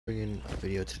Bringing a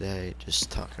video today just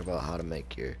talking about how to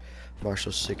make your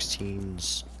Marshall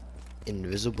 16s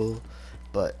invisible,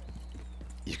 but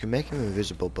you can make them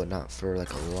invisible but not for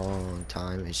like a long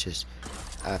time. It's just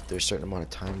after a certain amount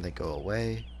of time they go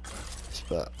away.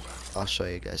 But I'll show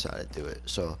you guys how to do it.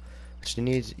 So what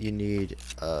you need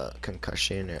a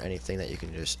concussion or anything that you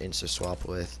can just insta swap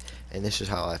with, and this is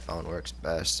how I found works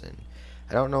best. And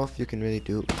I don't know if you can really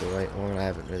do it with the right one. I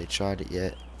haven't really tried it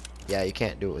yet. Yeah, you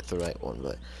can't do it with the right one,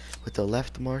 but with the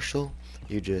left marshal,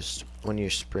 you just, when you're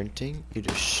sprinting, you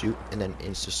just shoot and then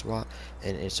insta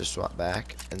swap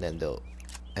back, and then they'll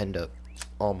end up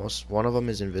almost, one of them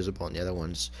is invisible and the other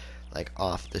one's like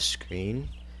off the screen,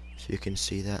 so you can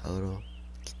see that a little.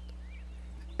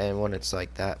 And when it's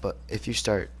like that, but if you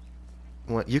start,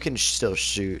 you can still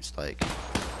shoot, like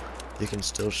you can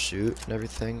still shoot and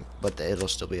everything, but it'll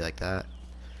still be like that.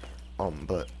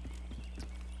 But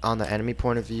on the enemy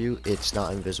point of view, it's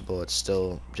not invisible. It's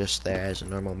still just there as a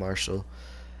normal marshal.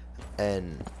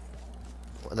 And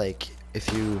like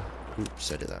if you,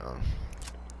 oops, I did that wrong.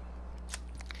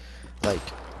 Like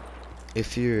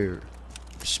if you're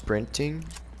sprinting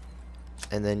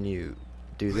and then you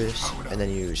do this and then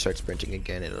you start sprinting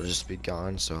again, it'll just be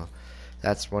gone. So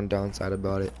that's one downside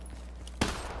about it.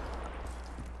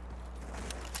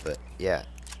 But yeah,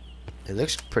 it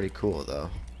looks pretty cool though.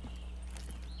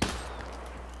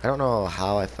 I don't know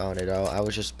how I found it out. I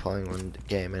was just playing one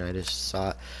game and I just saw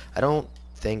it. I don't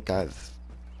think I've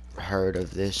heard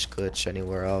of this glitch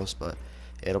anywhere else, but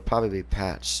it'll probably be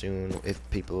patched soon if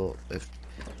people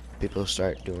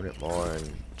start doing it more.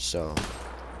 And so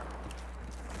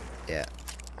yeah,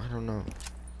 I don't know.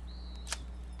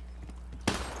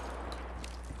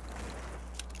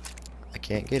 I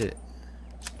can't get it.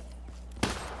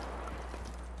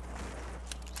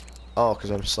 Oh, because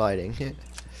I'm sliding.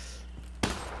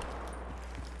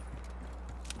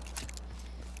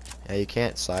 Yeah, you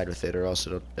can't slide with it or else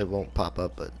it won't pop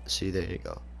up, but see, there you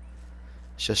go.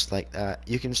 It's just like that.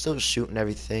 You can still shoot and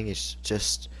everything, it's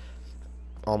just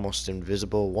almost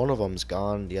invisible. One of them's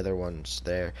gone, the other one's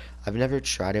there. I've never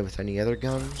tried it with any other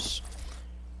guns.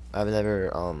 I've never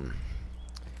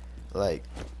like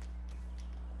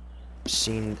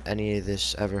seen any of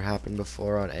this ever happen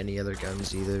before on any other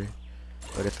guns either.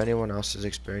 But if anyone else has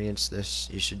experienced this,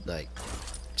 you should like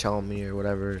tell me or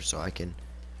whatever so I can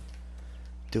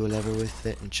do whatever with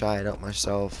it and try it out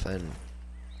myself. And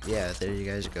yeah, there you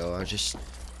guys go. I just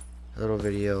a little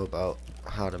video about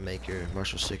how to make your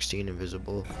Marshal 16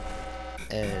 invisible,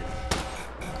 and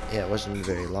yeah, it wasn't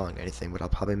very long or anything, but I'll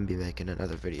probably be making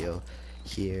another video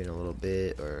here in a little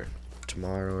bit or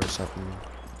tomorrow or something.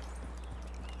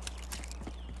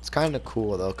 It's kind of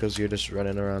cool though, because you're just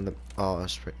running around the, oh, I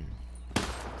was sprinting.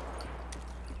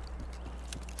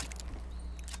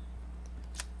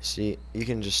 See, you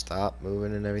can just stop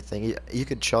moving and everything. You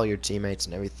could troll your teammates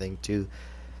and everything too,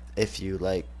 if you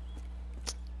like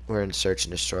were in search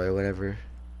and destroy or whatever.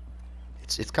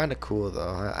 It's kind of cool though.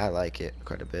 I like it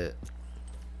quite a bit.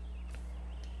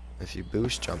 If you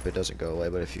boost jump, it doesn't go away,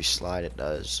 but if you slide, it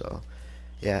does. So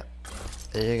yeah,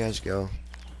 there you guys go.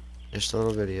 Just a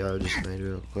little video I just made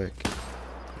real quick.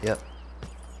 Yep.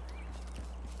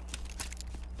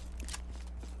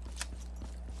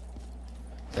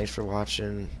 Thanks for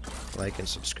watching. Like and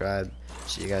subscribe.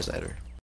 See you guys later.